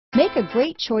Make a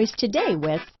great choice today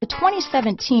with the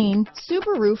 2017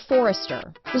 Subaru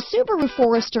Forester. The Subaru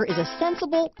Forester is a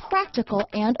sensible, practical,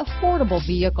 and affordable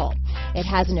vehicle. It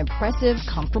has an impressive,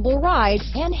 comfortable ride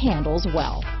and handles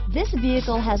well. This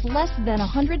vehicle has less than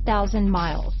 100,000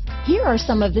 miles. Here are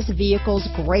some of this vehicle's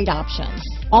great options: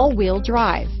 all-wheel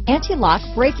drive, anti-lock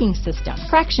braking system,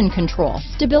 traction control,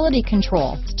 stability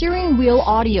control, steering wheel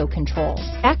audio controls,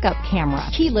 backup camera,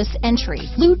 keyless entry,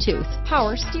 Bluetooth,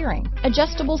 power steering,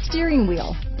 adjustable steering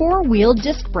wheel, four-wheel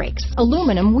disc brakes,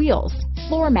 aluminum wheels,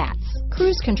 floor mats,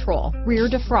 cruise control, rear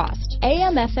defrost,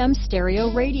 AM/FM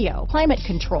stereo radio, climate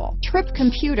control, trip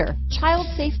computer, child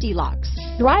safety locks.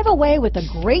 Drive away with a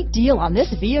great deal on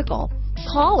this vehicle.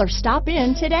 Call or stop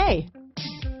in today.